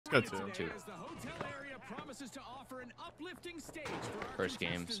Let's go Two. First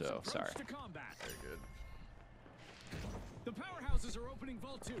game, so sorry. Very good. The powerhouses are opening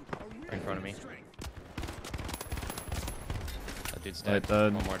Vault 2. Right in front of me. That dude's dead.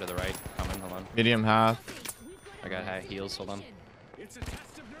 Dead. One more to the right. Coming, hold on. Medium half. I got high heals, hold on. It's a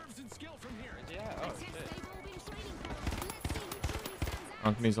test of nerves and skill from here. Yeah, oh shit.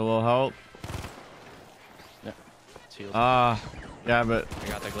 Monk needs a little help. Yeah. It's healed. Yeah, but I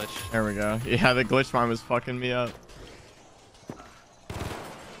got the glitch. there we go. Yeah, the glitch mine was fucking me up.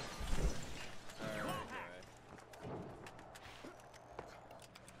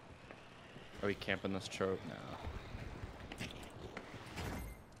 Are we camping this trope? No.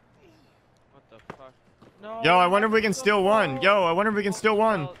 What the fuck? No. Yo, I wonder if we can steal one. Yo, I wonder if we can steal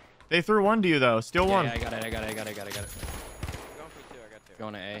one. They threw one to you though. Steal one. Yeah, I got it. Going for 2, I got 2.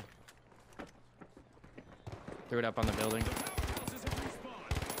 Going to A. Threw it up on the building.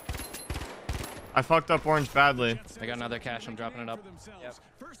 I fucked up orange badly. I got another cache. I'm dropping it up. Yep.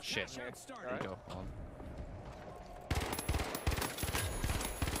 Shit. There you go. Hold on.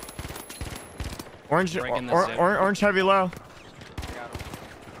 Orange, Breaking the zip. orange heavy low. I got him.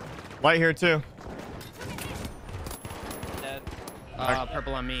 Light here too. Dead.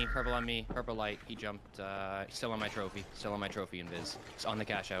 Purple on me. Purple on me. Purple light. He jumped. Still on my trophy. Still on my trophy invis. It's on the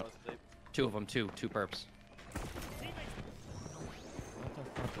cash out. Two of them. Two perps.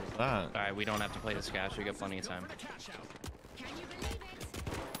 What was that? All right, we don't have to play this cash. We got plenty of time.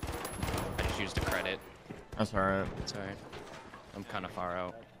 I just used a credit. That's alright. It's alright. I'm kind of far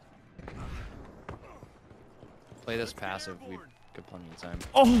out. Play this passive. We got plenty of time.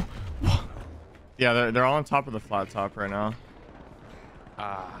 Oh! Yeah, they're all on top of the flat top right now.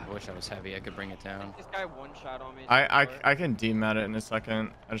 I wish I was heavy. I could bring it down. This guy one shot on me. I can demat it in a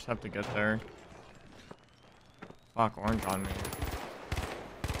second. I just have to get there. Fuck, orange on me.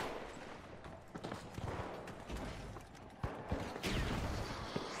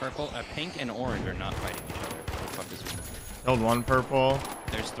 Purple, pink and orange are not fighting each other. What the fuck is this? Killed one purple.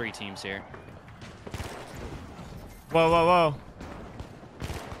 There's 3 teams here. Whoa, whoa, whoa.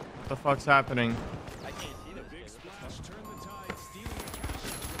 What the fuck's happening? I can't see this guy.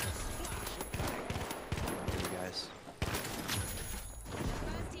 You guys.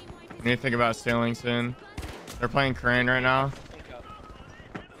 We need to think about stealing soon. They're playing Crane right now.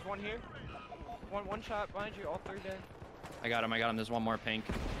 There's one here. One shot behind you. All 3 dead. I got him. There's one more pink.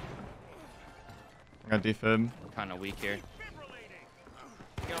 I got defib. Kind of weak here.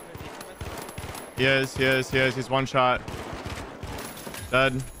 Get off your defense. He is. He's one shot.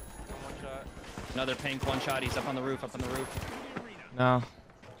 Dead. One shot. Another pink, one shot. He's up on the roof. No.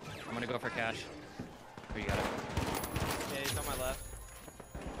 I'm gonna go for cash. Oh, you got it. Yeah, he's on my left.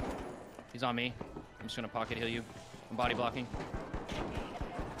 He's on me. I'm just gonna pocket heal you. I'm body blocking.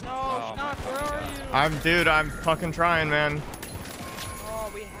 No, Oh Shawk, where are you? Dude, I'm fucking trying, man.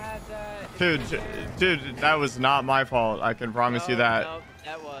 Oh, we had that. Dude, that was not my fault. I can promise you that. No,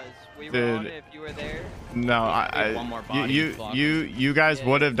 that was. We Dude. were on it if you were there. No, One more body you guys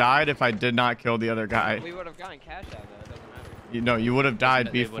would have died if I did not kill the other guy. We would have gotten cash out though. It doesn't matter. No, you would have died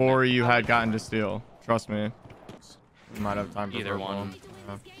They wouldn't before have- you had gotten to steal. Trust me. We might have time for Either purple. one.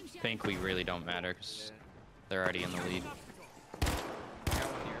 Yeah. Pink, we really don't matter because they're already in the lead. I got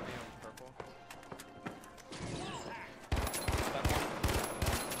one near me on purple.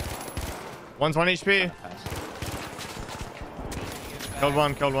 One's 1 HP. Pass. Killed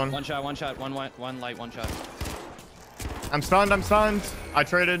one. One shot. One light, one shot. I'm stunned. I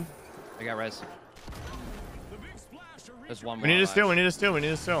traded. I got res. There's one more. We need to alive.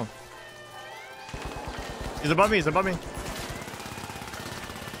 steal. He's above me.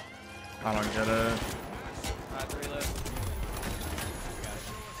 I don't get it. 3 left.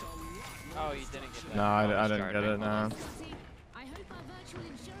 Oh, you didn't get that. No, I didn't get it. No. I hope our virtual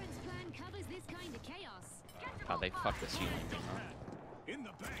insurance plan covers this kind of chaos. Oh, they fucked this healing thing up. In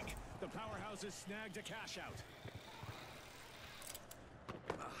the bank, the powerhouse has snagged a cash out.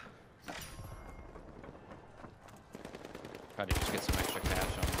 Try to just get some extra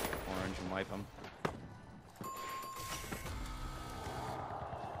cash on orange and wipe them.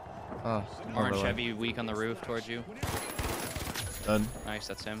 Oh, Orange overlay. heavy, weak on the roof towards you. Dead. Nice,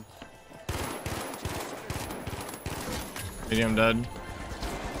 that's him. Medium dead.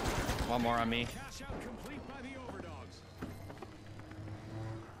 One more on me. Cash out complete by the overdogs.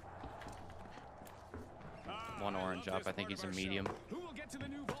 One orange up. I think he's a medium. Who will get to the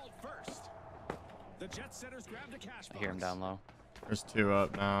new vault first? The jet setters grabbed a cash I hear him down low. There's 2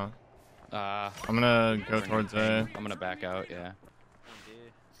 up now. I'm I'm gonna go towards A. gonna back out, yeah.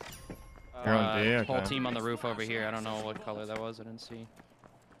 You're on D? Whole Okay. team on the roof over here. I don't know what color that was. I didn't see.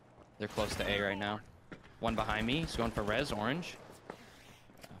 They're close to A right now. One behind me. He's going for res, orange. Oh,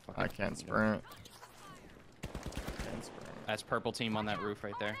 fuck I it. can't sprint. That's purple team on that roof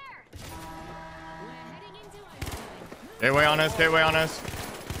right there. Gateway on us. Gateway on us.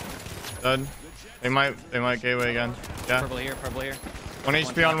 Dead. They might gateway again. Yeah. Purple here. Purple here. 1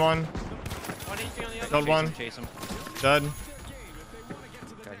 HP on one. 1 HP on the other. Killed one. Chase him. Dead.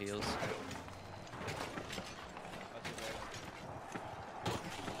 Got heals.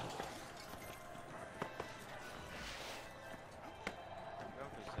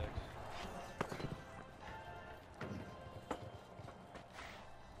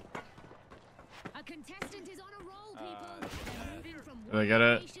 A contestant is on a roll, people. They're moving from Did I one get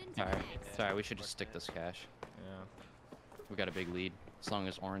it? location to Alright. the next. It's alright. We should just stick this cash. Yeah. We got a big lead. As long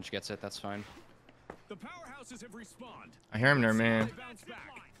as orange gets it, that's fine. The powerhouses have respawned. I hear him near me. They bounce back.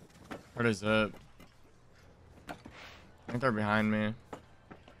 Where is it? I think they're behind me.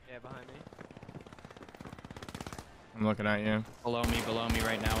 Yeah, behind me. I'm looking at you. Below me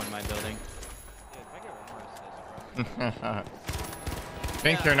right now in my building. Yeah, if I get one more assist, bro.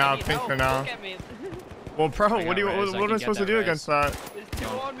 Pink Yeah, here I now. need Pink help. here now. Look at me. Well, bro, I what do you? got res. What I am I can supposed to get do that against res. that? There's two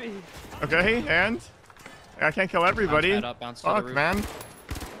on me. Okay, and I can't kill everybody. Bounce that up, bounce to the Fuck, roof. man.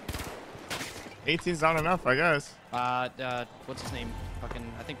 18's not enough, I guess. What's his name?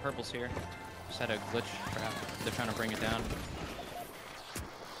 Fucking, I think purple's here. Just had a glitch, perhaps. They're trying to bring it down.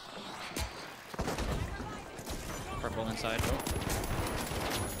 Purple inside. Oh.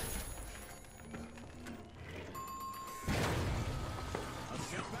 A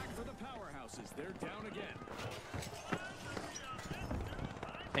setback for the powerhouses. They're down again.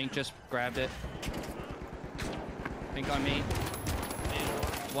 Pink just grabbed it. Pink on me.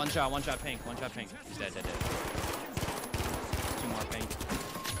 One shot, pink. One shot, pink. He's dead, dead, dead. Two more pink.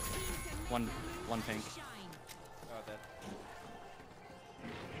 One pink. Oh, dead.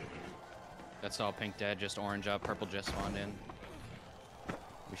 That's all pink dead, just orange up. Purple just spawned in.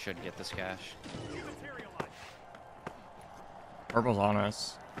 We should get this cash. Purple's on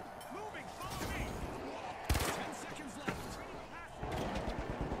us. Moving, follow me. 10 seconds left.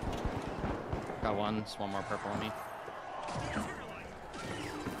 Got one. Just one more purple on me.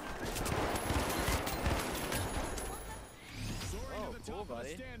 Soaring to the cool, top of the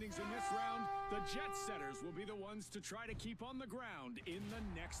buddy. standings in this round, the Jet Setters will be the ones to try to keep on the ground in the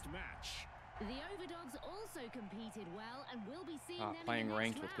next match. The Overdogs also competed well, and we'll be seeing them in Playing the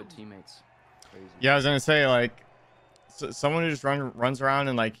ranked next with good round. teammates. Crazy. Yeah, I was gonna say, like, someone who just runs around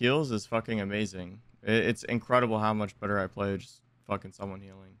and like heals is fucking amazing. It's incredible how much better I play just fucking someone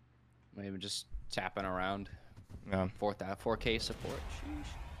healing. Maybe just tapping around. Yeah. 4K support.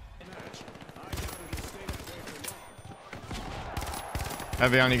 Sheesh. Match. I doubt it'll stay that way for long.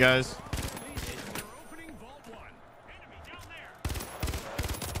 Heavy on you guys. They're opening Vault 1. Enemy down there.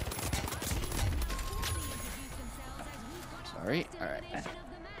 Sorry. All right.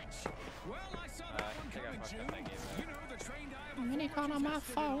 Well, I saw that one I think I coming, fucked June. up that game, You know, the trained eye of a Minicon former on my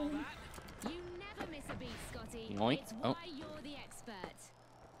contestant and all phone. that. You never miss a beat, Scotty. Yoink. It's Oh. why you're the expert.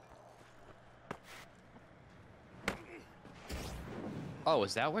 Oh,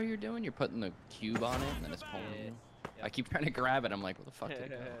 is that what you're doing? You're putting the cube on it and then it's pulling you? Yeah. I keep trying to grab it. I'm like, where the fuck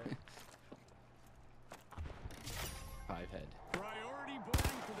did it go? 5 head. Priority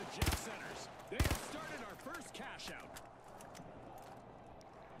boarding for the Jet Setters. They have started our first cash out.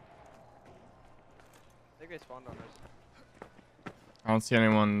 I think they spawned on us. I don't see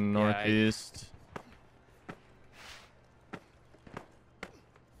anyone Yeah, I- northeast.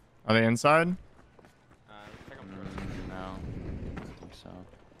 Are they inside? I think I'm first. No. I don't think so.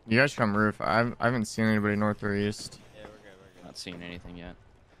 You guys come roof. I haven't seen anybody north or east. Yeah, we're good, we're good. Not seeing anything yet.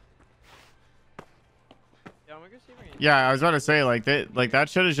 Yeah, I'm gonna go see if I can- Yeah, I was about to say like that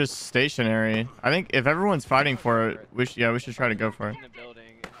shit is just stationary. I think if everyone's fighting for it, we should try to go for it. In the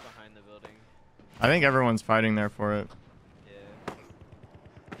building, it's behind the building. I think everyone's fighting there for it. Yeah.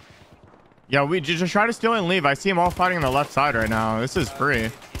 Yeah, we just try to steal and leave. I see them all fighting on the left side right now. This is free.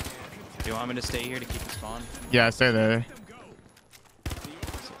 Do you want me to stay here to keep the spawn? Yeah, stay there. Let them go. The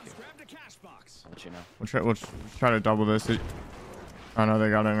Overdogs grabbed a cash box. I'll let you know. We'll try to double this. Oh no,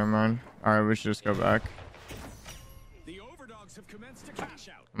 they got it. Never mind. All right, we should just go back. The Overdogs have commenced to cash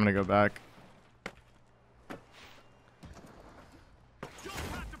out. I'm gonna go back.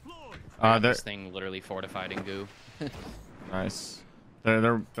 There. This thing literally fortified in goo. Nice.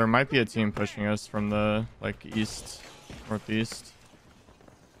 There might be a team pushing us from the like east, northeast.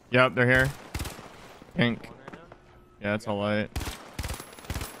 Yep, they're here. Pink. One right now. Yeah, it's all light.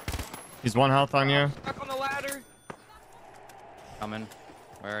 He's 1 health on you. Stuck on the ladder. Coming.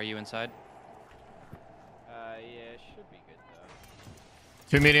 Where are you inside? Yeah, it should be good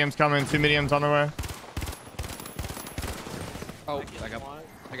Two mediums coming. Two mediums on the way. Oh, back up.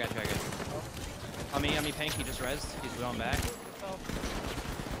 I got you. On me, Pink. He just rezzed. He's going back.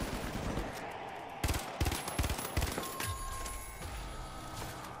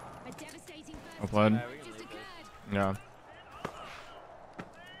 A devastating Oh, first blood. attack just occurred. Yeah.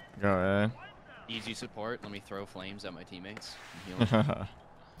 Go Easy support. Let me throw flames at my teammates. And heal A. them. I got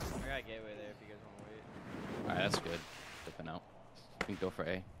gateway there if you guys want to wait. Alright, that's good. Dipping out. We can go for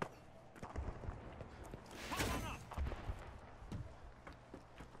A.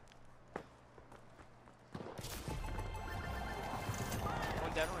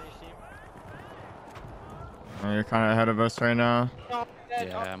 One dead on your team. Oh, you're kind of ahead of us right now. No, dead.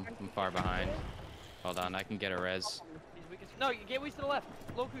 Yeah, I'm far behind. Hold on, I can get a res. He's weakest. No, gateway's to the left.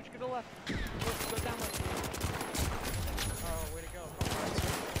 Low cooch, go to the left. Go down left. Oh, way to go.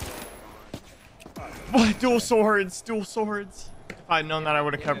 What? Dual swords. Dual swords. If I'd known that, I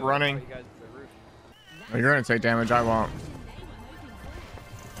would have kept running. You guys to the roof. Oh, you're gonna take damage. I won't.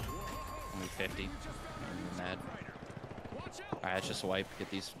 Only 50. I'm mad. Alright, let's just wipe. Get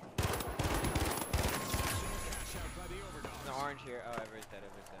these. No orange here. Oh, everybody's dead.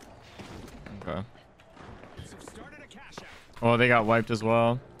 Okay. Oh, they got wiped as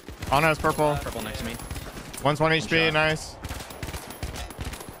well. On us, purple. Purple next to me. 120 Shot. HP. Nice.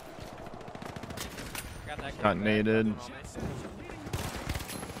 Got that. Got naded. One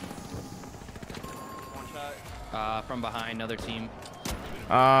shot. From behind, another team.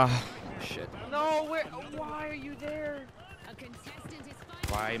 Shit. No, why are you there? A contestant is fighting.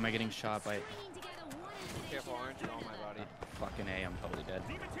 Why am I getting shot by... Bringing together one Careful, orange is on my body. Fucking A, I'm totally dead.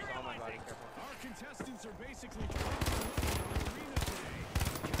 It's on my body. Careful. Our contestants are basically arena today.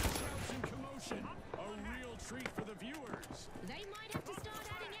 Shouts and commotion. A real treat for the viewers. They might have to start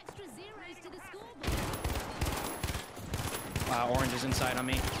adding extra zeros to the scoreboard. Orange is inside on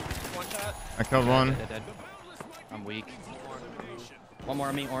me. One shot. I killed one. Dead. I'm weak. One more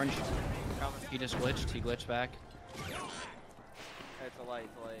on me, orange. Coming. He just glitched. He glitched back. Hey, it's a light.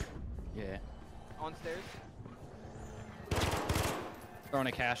 Yeah. On stairs. Throwing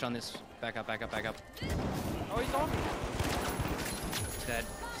a cash on this. Back up. Oh, he's on me. He's dead.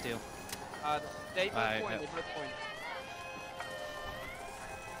 Steal. They both Alright, point. yeah. They both point.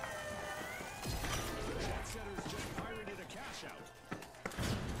 Jet setters just pirated a cash out.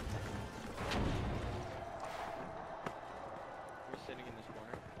 We're sitting in this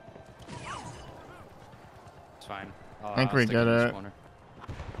corner. It's fine. I think I'll we stick get in this it. corner.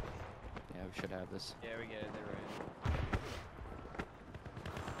 Yeah, we should have this. Yeah, we get it. They were in.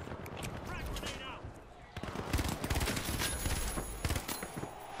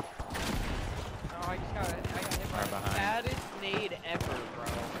 Oh, I just got it. I got hit by Far the behind. baddest nade ever, bro.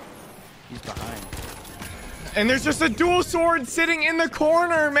 He's behind. And there's just a dual sword sitting in the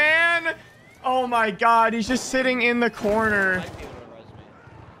corner, man. Oh my god, he's just sitting in the corner. Might be able to res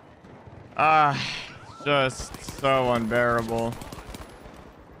me. Just so unbearable.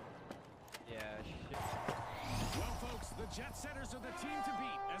 Yeah, shit. Well, folks, the Jet setters are the team to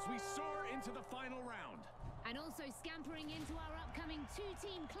beat as we soar into the final round. And also scampering into our upcoming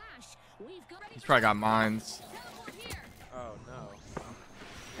two-team clash, we've got... He's probably got mines. Teleport here. Oh, no.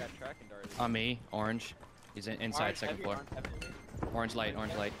 You got tracking darted. On me, orange. He's inside Orange second heavy, floor. orange heavy.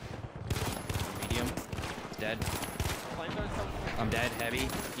 Orange light. Medium. He's dead. Flame dart's coming. I'm dead. Heavy.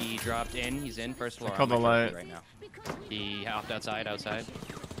 He dropped in. He's in first floor. I killed on the my trophy light. right now. Because we... He hopped outside.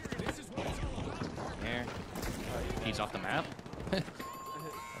 Here. He's off the map. What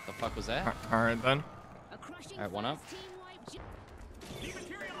the fuck was that? Alright then. A crushing Alright, one up. first team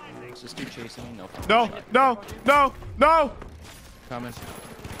wipe. Is this dude chasing me? No. fucking No, shot. no. Coming. I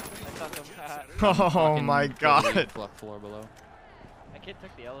thought them had. Oh Fucking my totally god. Fuck floor below. That kid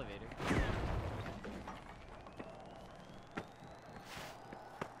took the elevator.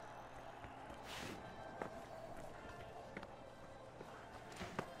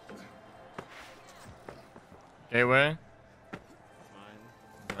 Gateway.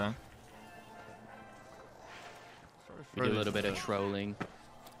 Mine. Okay. We do a little bit of trolling.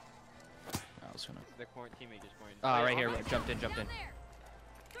 I was gonna. The corn teammate just pointed. Ah, Wait, right here. on me. Jumped in. Down there.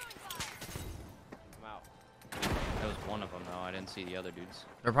 I'm out. That was one of them though. I didn't see the other dudes.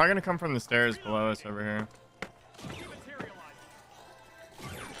 They're probably gonna come from the stairs below us over here.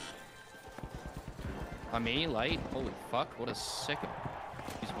 On me, light. Holy fuck! What a sick.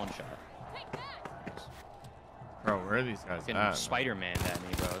 He's one shot. Bro, where are these guys Fucking at? Spider-Man at me,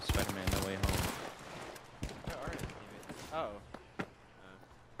 bro. Spider-Man, no way home. Where are his teammates? Oh.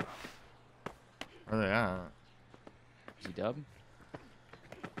 Where are they at? Is he dub?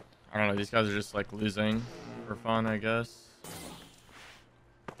 I don't know. These guys are just like losing for fun, I guess.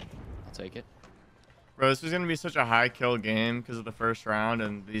 I'll take it. Bro, this was gonna be such a high kill game because of the first round,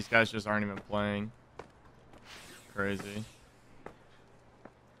 and these guys just aren't even playing. Crazy.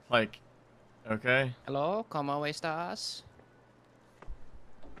 Like, okay. Hello, ¿cómo estás?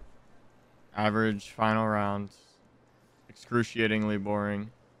 Average final round. Excruciatingly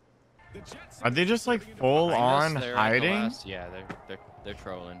boring. Are they just like full Behind on us, they're at the hiding? last- Yeah, they're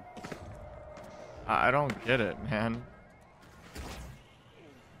trolling. I don't get it, man.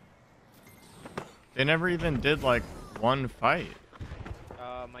 They never even did like one fight.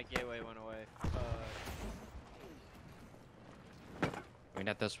 My gateway went away. I mean,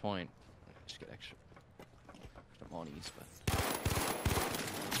 at this point, just get extra monies, but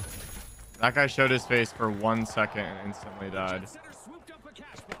That guy showed his face for 1 second and instantly died. Is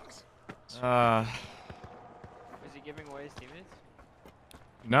he giving away his teammates?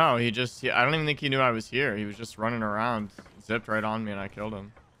 No, I don't even think he knew I was here. He was just running around, zipped right on me, and I killed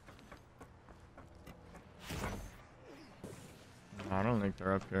him. No, I don't think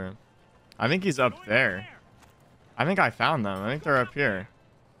they're up here. I think he's up there. I think I found them. I think they're up here.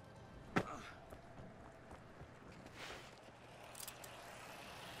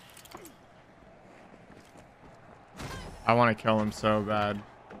 I want to kill him so bad.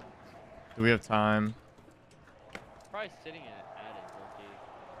 Do we have time? Probably sitting at it, low-key.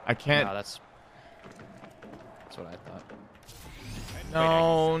 I can't. no, that's what I thought.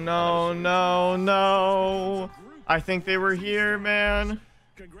 No, no, no, no. I think they were here, man.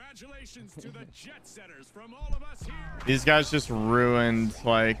 Congratulations to the jet setters from all of us here. These guys just ruined,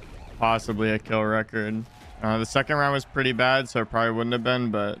 like, possibly a kill record. The second round was pretty bad, so it probably wouldn't have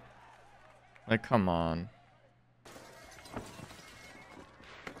been, but, like, come on.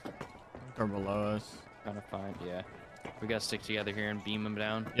 They're below us. Trying to find, yeah. We gotta stick together here and beam them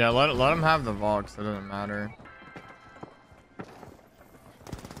down. Yeah, let them have the vault, 'cause it doesn't matter.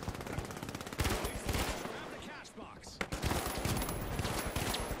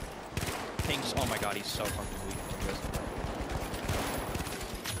 Pink's, oh my god, he's so fucking weak.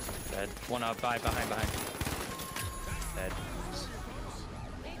 Dead. One up, behind. Dead.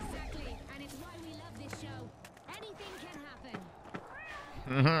 Exactly, and it's why we love this show. Anything can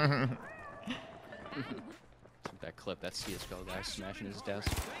happen. That clip, that CSGO guy smashing his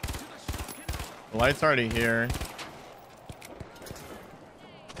desk. The light's already here.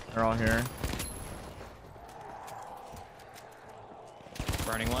 They're all here.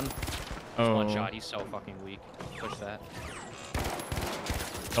 Burning one. Oh. One shot, he's so fucking weak. Push that.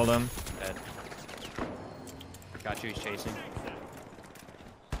 Killed him. Dead. Got you, he's chasing.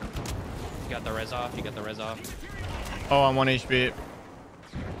 You got the res off, Oh, I'm 1 HP.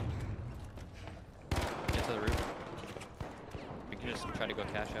 Get to the roof. We can just try to go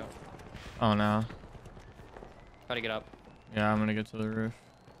cash out. Oh, no. Try to get up. Yeah, I'm gonna get to the roof.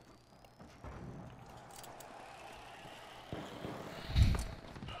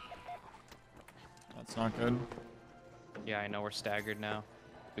 That's not good. Yeah, I know we're staggered now.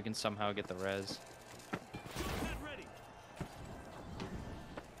 We can somehow get the res.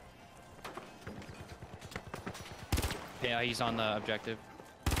 Yeah, he's on the objective.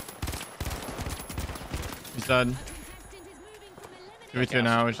 He's dead. Do we two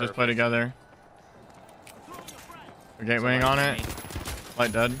now? We should just play together. We're gatewaying on it.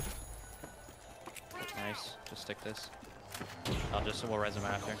 Light dead. Nice. Just stick this. We'll res him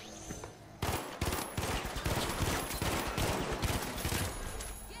after.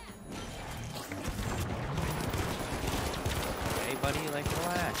 Hey, buddy, like,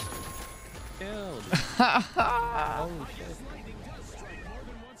 relax. Killed. Holy shit.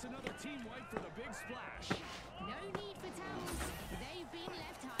 No need for towels. They've been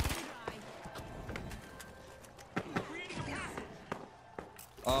left high and dry.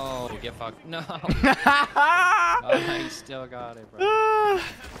 Oh, get fucked. No. Oh, he still got it, bro.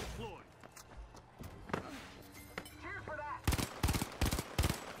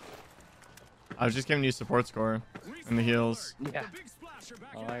 I was just giving you support score in the heals. Yeah.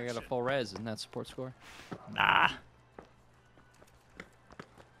 Oh, I got a full res. Isn't that support score? Nah.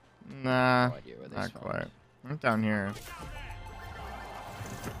 Nah. No idea where they Not spawned. quite. I'm down here.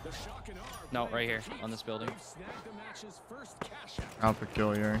 No, right here on this building. I'll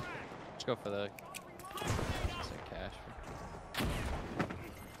peculiar. Let's go for the cash.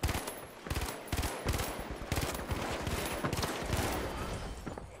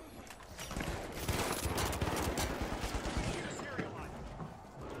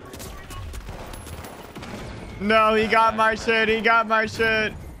 No, he got my shit. He got my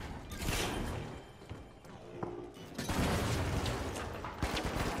shit.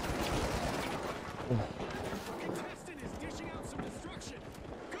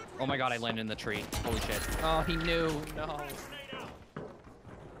 Oh my god, I landed in the tree. Holy shit. Oh, he knew. No.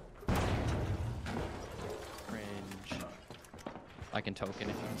 Cringe. I can token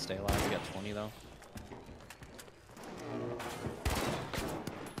if you can stay alive. We got 20 though.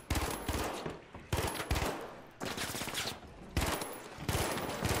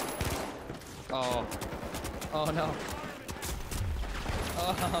 Oh. Oh no.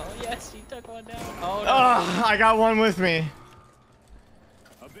 Oh, yes, he took one down. Oh no. Oh, I got one with me.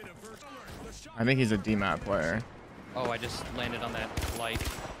 A bit of burst alert for the Shawk. I think he's a DMAT player. Oh, I just landed on that light.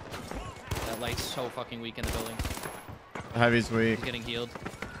 That light's so fucking weak in the building. The heavy's weak. He's getting healed.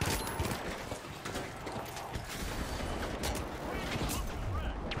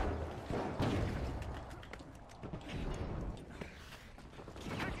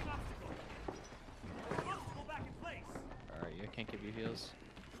 Alright, I can't give you heals.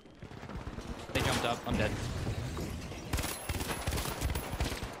 They jumped up. I'm dead.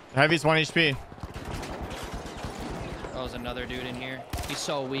 The heavy's 1 HP. Oh, there's another dude in here. He's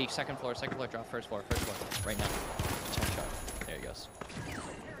so weak. Second floor, drop. First floor. Right now. Just one shot. There he goes.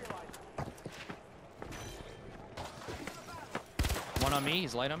 One on me.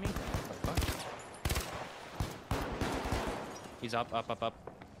 He's light on me. What the fuck? He's up. Alright,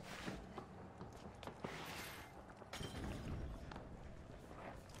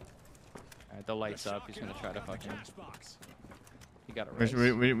 the light's up. He's gonna try to fucking... He got a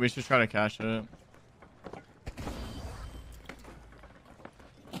We should try to cash it.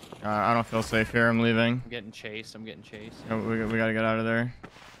 I don't feel safe here. I'm leaving. I'm getting chased. No, we gotta get out of there.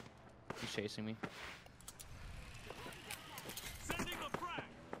 He's chasing me.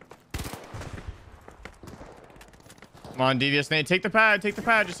 Come on, devious Nate. Take the pad. Just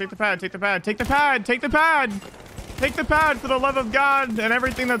take the pad. Take the pad for the love of God and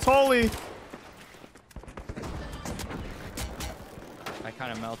everything that's holy. I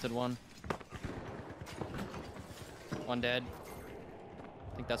kind of melted one. One dead.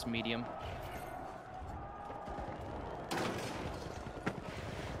 I think that's medium.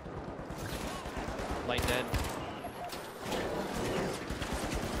 Light dead.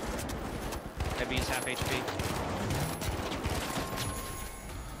 Heavy's half HP.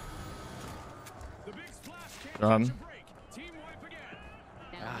 The big splash can't Drum. catch a break. Team wipe again.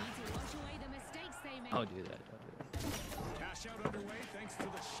 They'll need to wash away the mistakes they made. I'll do that. Cash out underway thanks to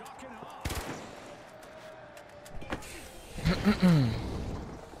the Shawk and Awe.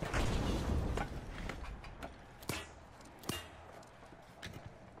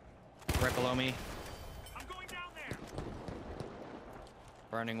 Right below me. I'm going down there.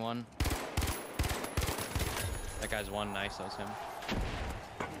 Burning one. That guy's one. Nice. That was him.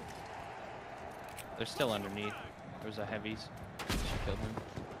 They're still underneath. There's a heavies. She killed him.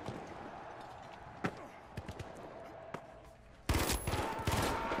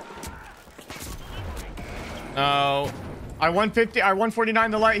 No. I 150. I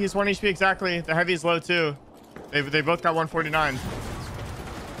 149 the light. He's 1 HP exactly. The heavy's low too. They both got 149.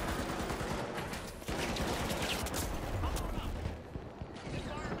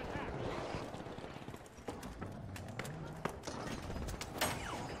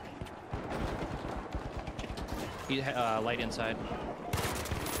 He light inside.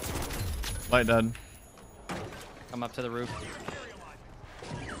 Light dead. Come up to the roof.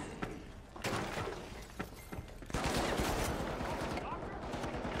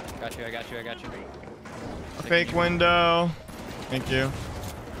 I got you. Fake window. Thank you.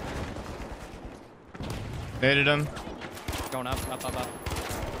 Naded him. Going up.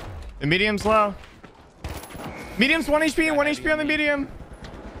 The medium's low. Medium's 1 HP. 1 HP on the medium.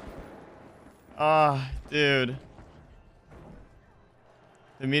 Ah, dude.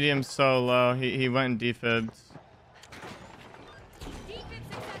 The medium's so low. He went and defibbed. Defib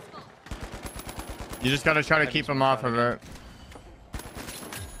successful. You just gotta try to keep him off of it.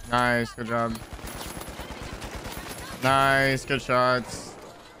 Nice, good job. Nice, good shots.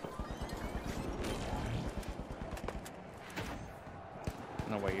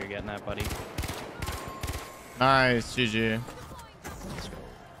 No way you're getting that, buddy. Nice, GG.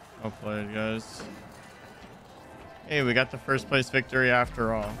 Well played, guys. Hey, we got the first place victory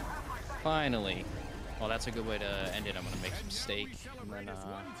after all. Finally. Well, that's a good way to end it. I'm gonna make some steak and then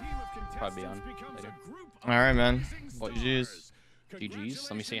probably be on later. All right, man. What? GG's. GG's.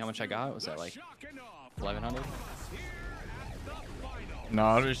 Let me see how much I got. Was that like 1100?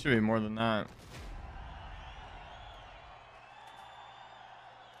 No, it should be more than that.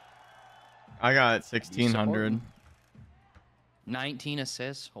 I got 1600. 19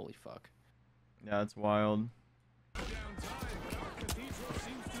 assists. Holy fuck. Yeah, that's wild.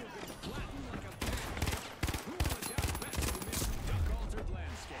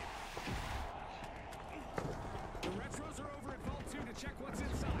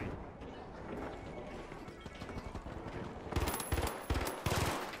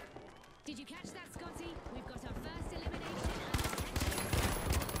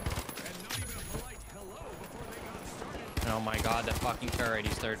 Oh my god, that fucking turret.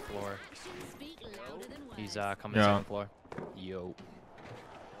 He's third floor. Actions speak louder than words. He's coming Yeah. second floor. Yo.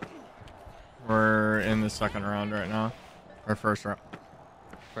 We're in the second round right now. Or first round.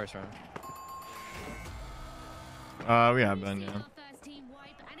 First round. We have been, See yeah. our first team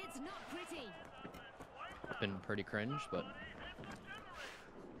wipe, and it's not pretty. Been pretty cringe, but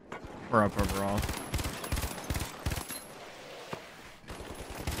We're up overall.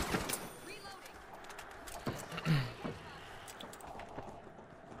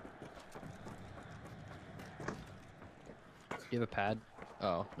 do you have a pad?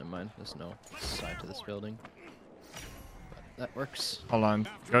 Oh, never mind. There's no side to this building. But that works. Hold on.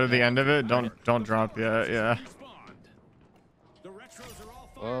 Go to the end of it. Don't drop yet. Yeah. The retros are all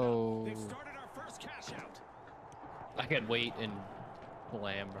fired up. Whoa. They've started our first cash out. I could wait and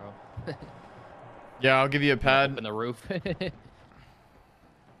lamb, bro. Yeah, I'll give you a pad. Open the roof.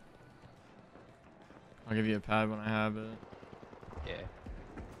 I'll give you a pad when I have it. Yeah.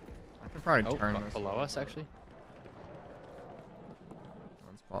 I could probably Oh, turn this below us actually.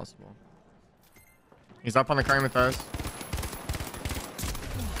 That's possible. He's up on the crane with us.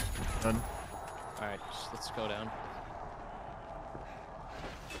 Good. All right, let's go down.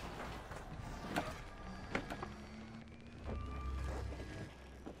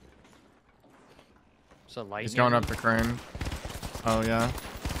 So light. He's going up the crane. Oh yeah.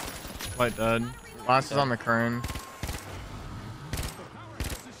 Light dead. Last is on the crane. The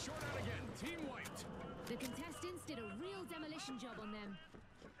powerhouse is short out again. Team wiped. The contestants did a real demolition job on them.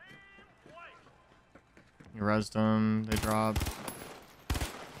 You rezzed them. They dropped.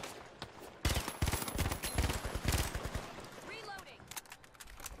 Reloading.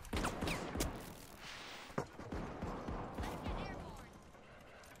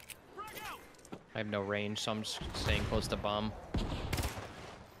 I have no range, so I'm just staying close to bomb.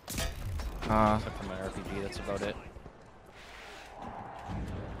 Except for my RPG, that's about it.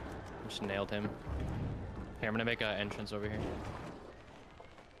 Just nailed him. Here, I'm gonna make an entrance over here.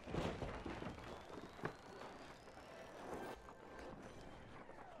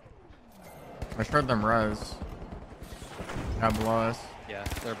 I heard them res. Yeah, below us. Yeah,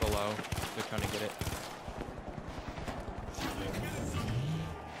 they're below. They're trying to get it.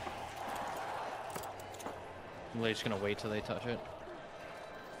 I'm literally just gonna wait till they touch it.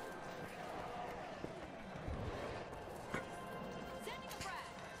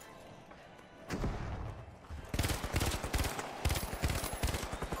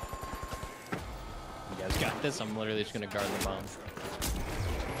 You guys got this. I'm literally just gonna guard the bomb.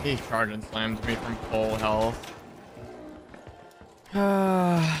 He charged and slammed me from full health. Huge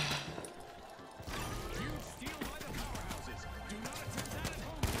steal by the powerhouses. Do not attempt that at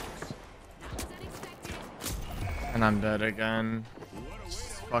home, folks. That was unexpected. And I'm dead again.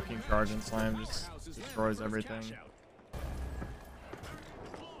 Fucking charge and slam just destroys everything.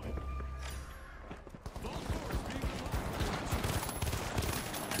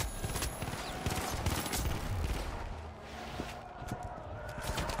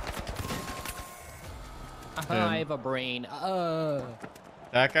 I have a brain.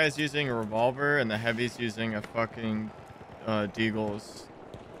 That guy's using a revolver and the heavy's using a fucking deagles.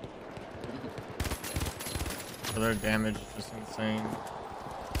 So their damage is just insane.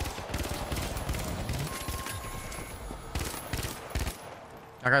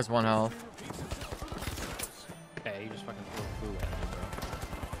 That guy's 1 health. Okay, you just fucking threw food at me, bro.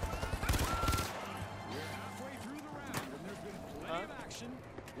 We're halfway through the round, and there's been plenty of action.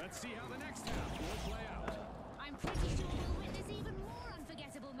 Let's see how the next half will play out. I'm pretty sure we'll witness even more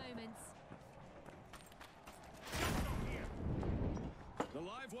unforgettable moments. The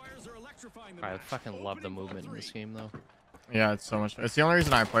live wires are electrifying the I match. fucking love the Opening ball movement in this 3. game, though. Yeah, it's so much. It's the only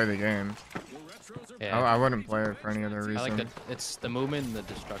reason I play the game. The retros are Yeah. I wouldn't play it for any other reason. I like that it's the movement and the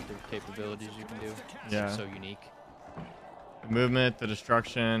destructive capabilities you can do. Yeah. It's so unique. The movement, the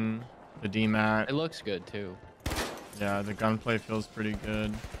destruction, the demat. It looks good too. Yeah, the gunplay feels pretty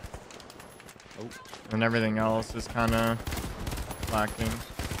good. Oh. And everything else is kind of lacking.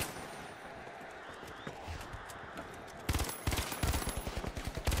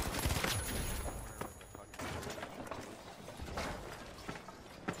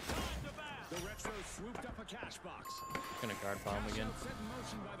 The retros swooped up a cash box. Gonna guard bomb again. Set in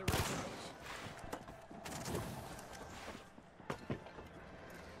motion by the retros.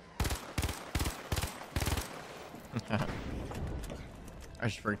 I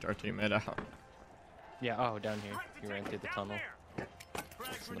just freaked our teammate out. Yeah. Oh, down here. He ran through the tunnel.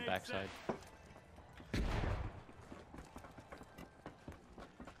 It's on the backside.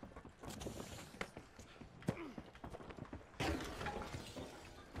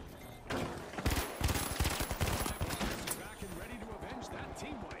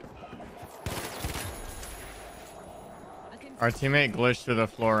 Our teammate glitched to the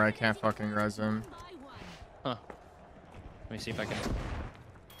floor. I can't fucking res him. Huh. Let me see if I can.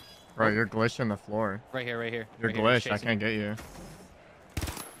 Bro, you're glitching the floor. Right here, right here. You're right here, glitched. he's I chasing. can't get you.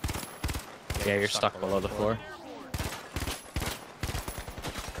 Yeah, you're stuck below the floor.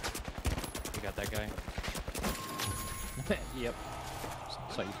 You got that guy. Yep.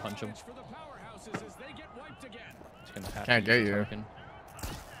 So you punch him. For the powerhouses as they get wiped again. He's gonna have Can't to use get a you. token.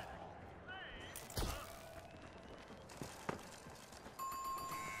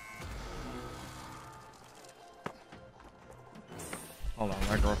 Hold on,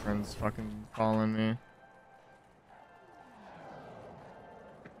 my girlfriend's fucking calling me.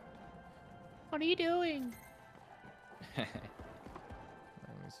 What are you doing? Let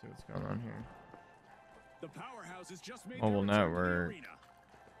me see what's going on here. The powerhouses just made Mobile their return to the network. arena.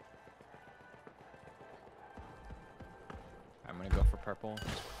 I'm gonna go for purple.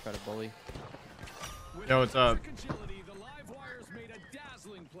 Try to bully. Yo, what's up? Agility, the live wires made a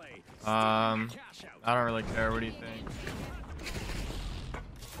dazzling play. I don't really care. What do you think?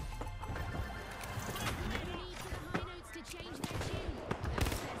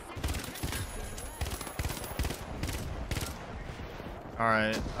 All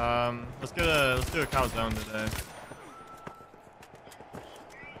right. Let's do a calzone today.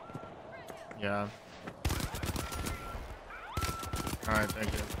 Yeah. All right.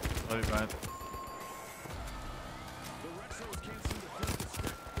 Thank you. Love you, bye. The Retros can't seem to flip the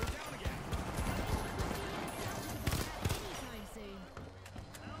script. We're down again.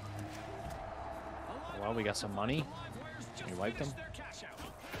 Well, we got some money. We wiped them. Their cash out.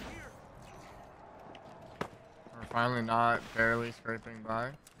 We're finally not barely scraping by.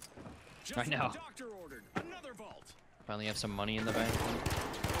 Just I know. what the doctor ordered. Another vault. Finally have some money in the bank. The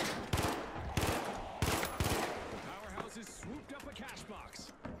powerhouses swooped up a cash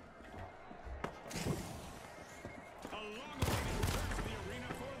box. A long-awaited return to the arena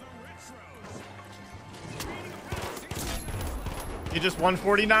for the Retros. He just won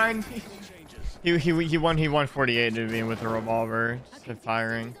 49. Changes. he won 148 to be with a revolver, just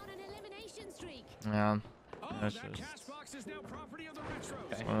firing. Yeah. Oh, That's that just cash box is now property of the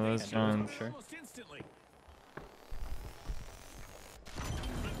Retros. Okay. one of those guns. Sure. Almost instantly.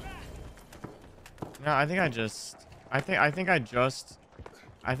 No, I think I just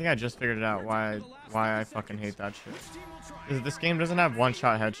figured it out why I fucking hate that shit. This game doesn't have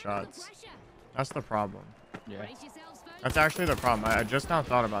one-shot headshots. That's the problem. Yeah. That's actually the problem. I just now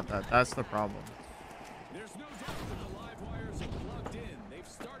thought about that. That's the problem. There's no doubt that the live wires are plugged in. They've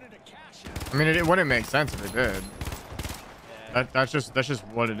started a cash out. I mean, it wouldn't make sense if it did. That's just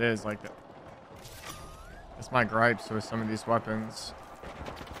what it is. Like, that's my gripes with some of these weapons.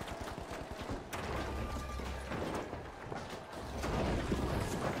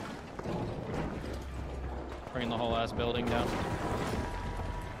 Bringing the whole ass building down.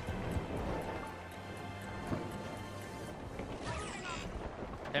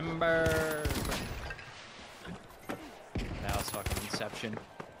 Timber. Now it's fucking Inception.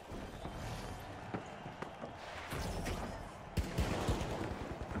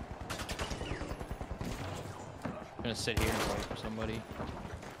 I'm gonna sit here and wait for somebody.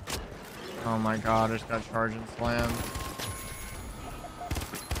 Oh my god, I just got charged and slammed.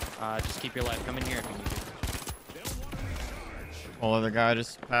 Just keep your life. Come in here if you need to. Whole other guy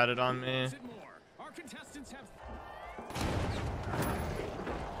just patted on me. Our contestants have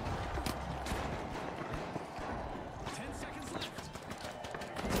 10 seconds left.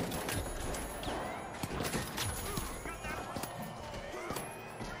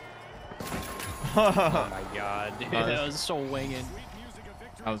 Oh my god, dude. That was so winging. Sweet music of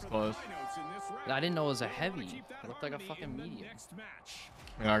victory That was for the close. Rhinos in this round. I didn't know it was a Keep heavy. that It looked like a harmony fucking in the medium. next match.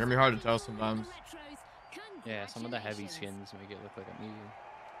 Yeah, it can be hard to tell sometimes. Yeah, some of the heavy skins make it look like a medium.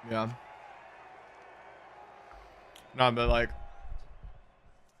 Yeah. No, but like,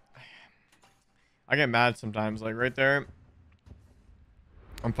 I get mad sometimes. Like right there,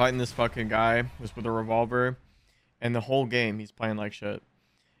 I'm fighting this fucking guy just with a revolver, and the whole game he's playing like shit.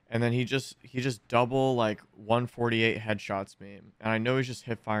 And then he just double like 148 headshots me, and I know he's just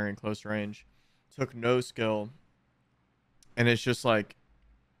hip firing close range. Took no skill, and it's just like,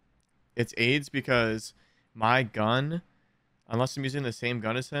 it's AIDS because my gun, unless I'm using the same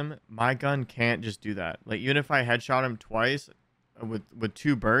gun as him, my gun can't just do that. Like even if I headshot him twice with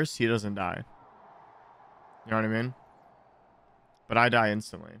 2 bursts, he doesn't die. You know what I mean? But I die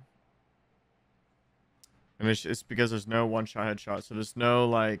instantly. And it's because there's no one-shot headshot. So there's no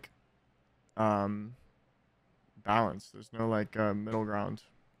like balance. There's no like middle ground.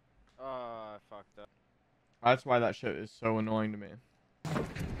 Oh, I fucked up. That's why that shit is so annoying to me.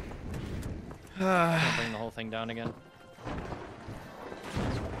 Gonna bring the whole thing down again.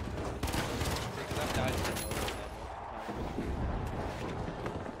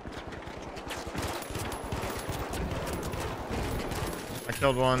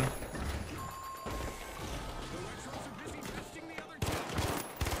 Killed one.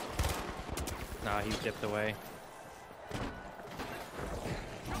 Nah, he's dipped away.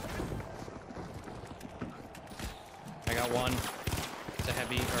 I got one. It's a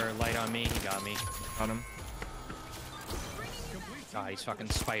heavy or light on me. He got me. Got him. Ah, he's fucking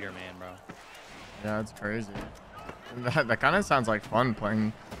Spider-Man, bro. Yeah, it's crazy. That kind of sounds like fun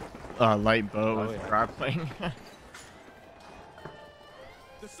playing light bow Oh, with yeah. grappling.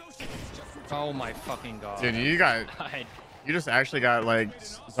 Oh my fucking god. Dude, you I, just actually got like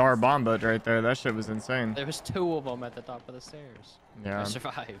Czar Bombed right there. That shit was insane. there was 2 of them at the top of the stairs. Yeah. I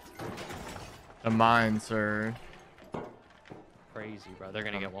survived. The mines are. Crazy, bro. They're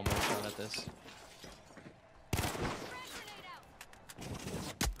gonna get one more shot at this.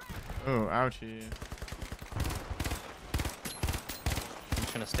 Oh, ouchie. I'm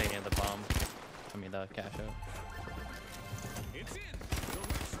just gonna stay near the bomb. I mean the cash out. It's in. The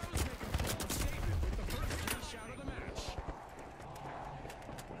Retros make a bold statement with the first cash out of the match.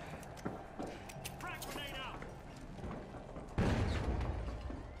 Frag grenade out.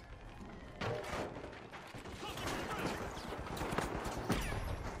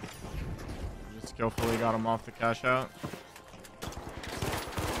 Just skillfully got him off the cash out.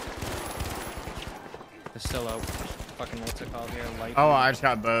 They're still out. Fucking what's it called here? Light. Oh, I just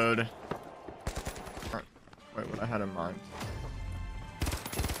got bowed. Wait, what I had in mind.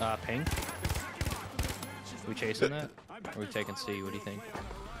 Ping. We chasing that? Or we taking C? What do you think?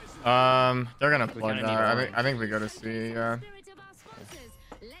 They're gonna We plug kinda that. need I think we go to C. Yeah. Spirit of our sponsors.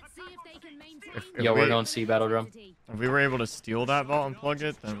 Let's see if they can maintain If Yo, we, we're going C battle drum. if we were able to steal that vault and plug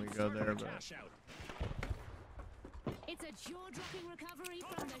it, then we go there. But Cash out. It's a jaw-dropping recovery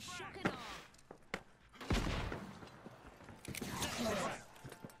from the Shock.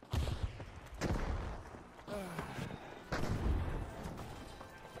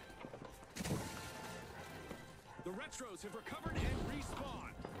 The Retros have recovered and respawned.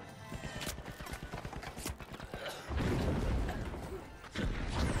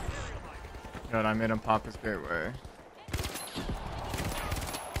 good, I made him pop his gateway.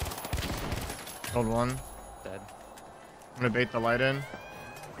 Killed one. Dead. I'm gonna bait the light in.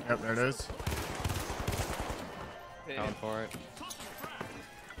 Yep, there it is. Going for it.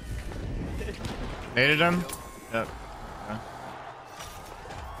 Naded him. Yep. Yeah.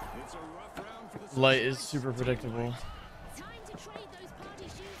 It's a rough round for the Light is super predictable. Time to trade those party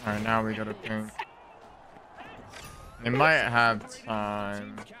shoes. All right, now we go to pink. They might have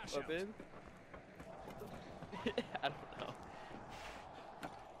time. cash What, out. babe? I don't know.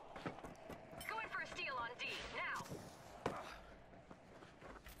 Going for a steal on D, now.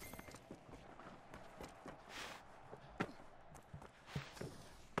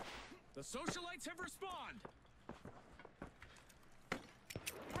 The socialites have respawned.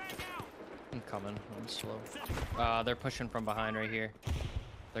 Frag out. I'm coming. I'm slow. They're pushing from behind right here.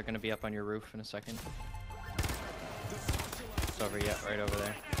 They're gonna be up on your roof in a second. It's over yet, right over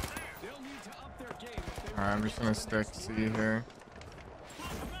there. They'll need to up their game if they All right, I'm just gonna stick C here.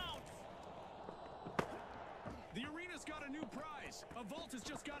 want them out. The arena's got a new prize. A vault has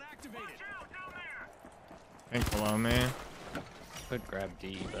just got activated. Pink below me. Could grab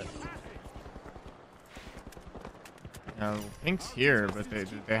D, but Yeah, pink's here, but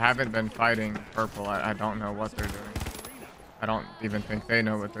they haven't been fighting purple. I don't know what they're doing. I don't even think they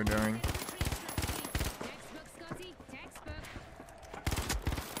know what they're doing. Textbook, Scotty. Textbook.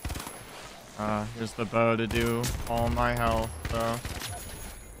 Here's the bow to do all my health, so.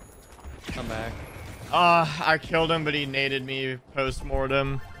 come back. I killed him, but he naded me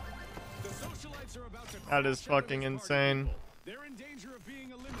post-mortem. The socialites are about to That is crash out fucking this party insane. people. They're in danger of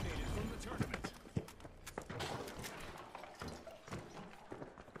being eliminated from the tournament.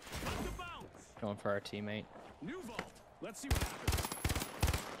 Time to bounce. Going for our teammate. New vault. Let's see what happens.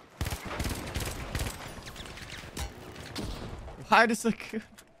 Why does the...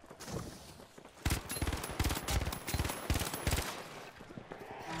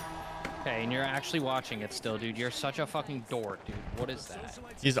 Okay, and you're actually watching it still, dude. You're such a fucking dork, dude. What is that?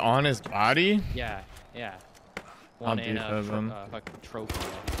 He's on his body? Yeah, yeah. I'll One in defib him. fucking trophy.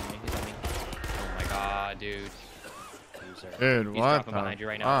 He's on me. Oh my god, dude. Loser. Dude, He's what dropping the behind you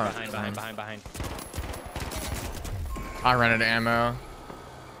right now. fuck, Behind. I ran out of ammo.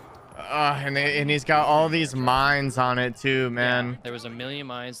 And he's got all these mines on it too, man. Yeah, there was a million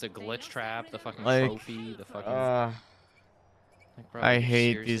mines, the glitch trap, the fucking Like, trophy, the fucking... Like, bro, I you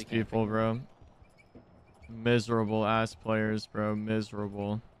hate seriously these can't people, figure- bro. Miserable ass players, bro.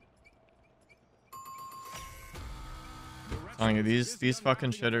 Miserable. I'm telling you, these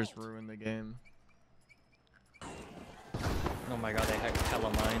fucking shitters ruin the game. Oh my god, they had hella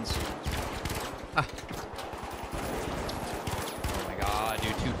mines. Ah. Oh my god,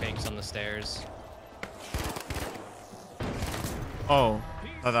 dude, 2 pinks on the stairs. Oh,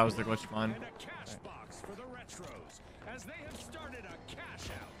 thought that was the glitch mine. And a cash box for the retros, as they have started a cash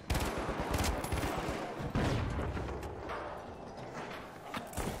out.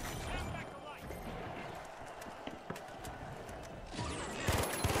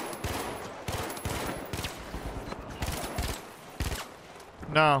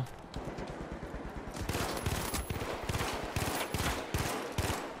 No.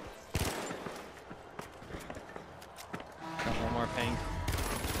 Got 1 more pink.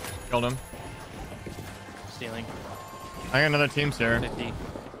 Killed him. Stealing. I got another team's here. 50. More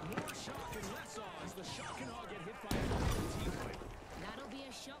shock and less awe as the shock and awe get hit by a team wipe. That'll be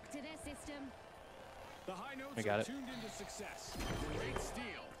a shock to their system. The high notes We got are it. tuned into success. Great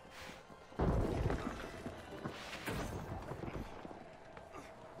steal.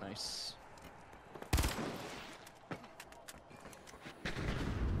 Nice.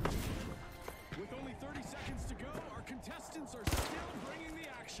 With only 30 seconds to go, our contestants are still bringing the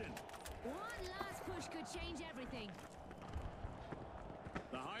action. One last push could change everything.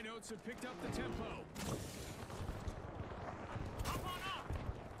 The high notes have picked up the tempo.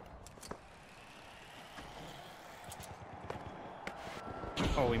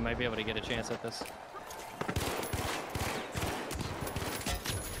 Oh, we might be able to get a chance at this.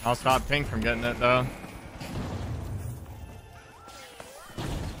 I'll stop Pink from getting it though.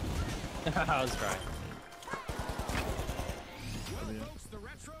 I was trying. Well, folks, the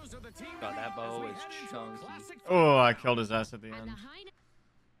retros are the team God, that as bow we is head into a chunky. classic Oh, I killed his ass at the And end. the high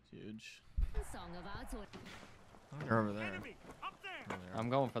Huge. song of our tour. Oh, you're over there. I'm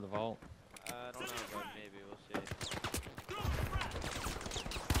going for the vault. I don't know, but maybe we'll see.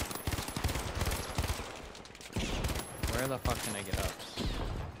 Where the fuck can I get up?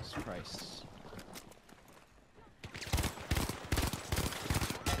 Jesus Christ.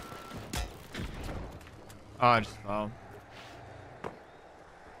 Oh, I just fell.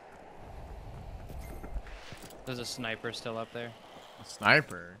 There's a sniper still up there. A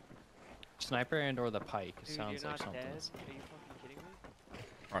sniper. Sniper and or the pike. It Dude, sounds you're like not something. dead? Are you fucking kidding me?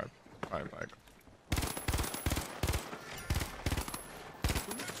 Alright, alright, bike.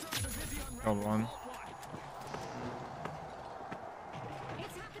 Killed one.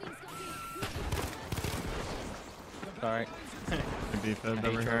 It's happening, Scotty. Sorry. Could be fed I hate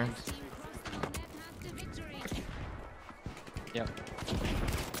over here. trophies. Team crossed on their path to victory. Yep.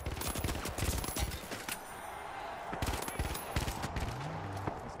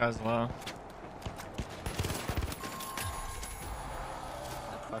 This guy's low.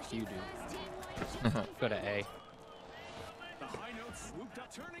 Fuck you, dude. First team white Go to A. The high notes swooped up,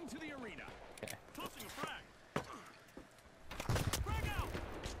 turning to the arena. Okay. Tossing a frag. Frag out.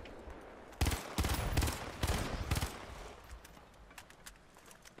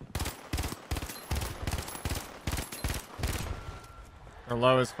 They're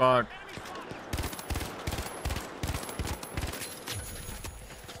low as fuck.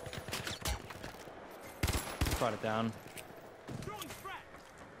 Brought it down. Throwing frag.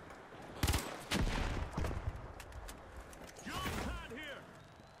 Jump pad here.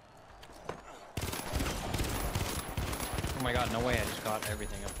 Oh my god, no way I just got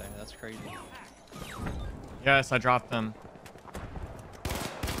everything up there. That's crazy. Yes, I dropped them.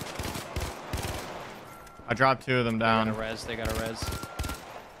 I dropped 2 of them They got a down. res, they got a res.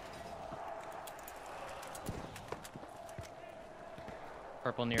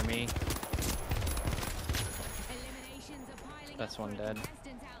 Purple near me. eliminations are piling That's up one for dead.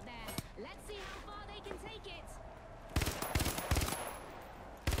 contestants out there. Let's see how far they can take it.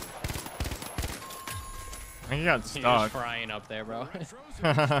 I think he got He's just stuck. frying up there, bro. Retros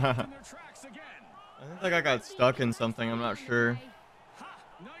have stopped in their tracks again. I think like I got stuck in something, I'm not sure. Ha!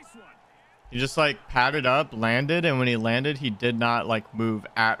 Nice one. He just like padded up, landed, and when he landed, he did not like move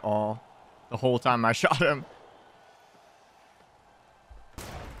at all. The whole time I shot him.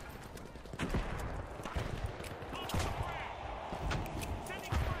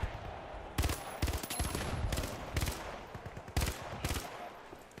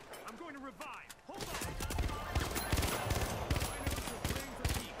 I'm going to revive. Hold on. The high notes are playing for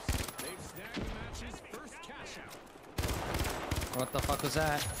keeps. They've snagged the match's first cash out. What the fuck was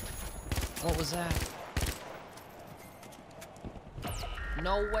that? What was that?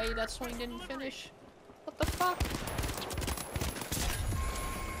 No way, that swing didn't finish. What the fuck?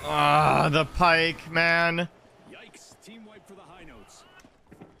 Ah, the pike, man. Yikes. Team wipe for the high notes.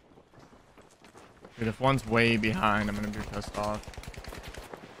 Dude, if one's way behind, I'm gonna be pissed off.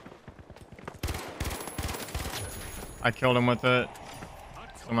 I killed him with it.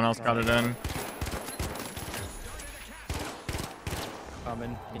 Someone else got it in.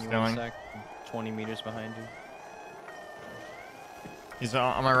 Coming. Can you Stealing. one sec? 20 meters behind you. He's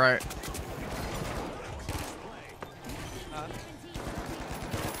on my right.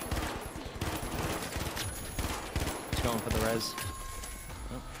 He's going for the res.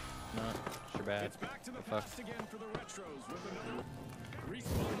 Oh, not. Sure bad. It's back to the Fuck. past again for the retros with another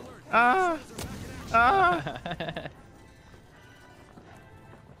respawn alert. Ah!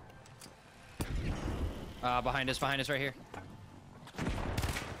 Ah! Behind us right here.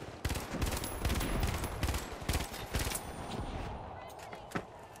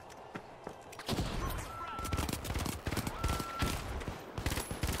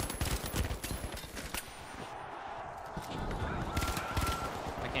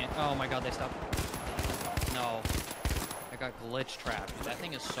 I can't. Oh my god, they stopped. No. I got glitch trapped. That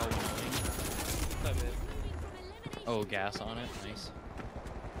thing is so annoying. Oh, gas on it. Nice.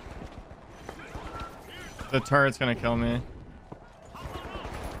 The turret's gonna kill me.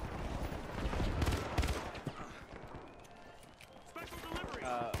 Special delivery.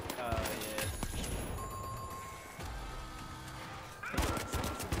 Yeah.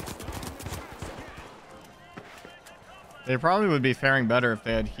 They probably would be faring better if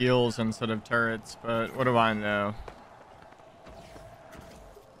they had heals instead of turrets, but what do I know?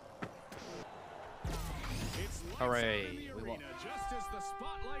 It's lights Hooray, out in the we won. arena, just as the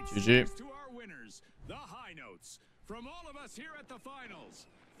spotlight GG. shines to our winners, the high notes. From all of us here at the finals,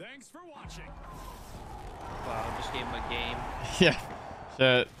 thanks for watching. Wow, just gave him a game. Yeah.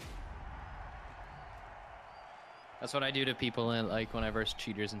 Shit. That's what I do to people in, like, when I verse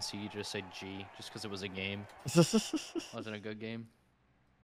cheaters in Siege, just say G, just because it was a game. Wasn't a good game.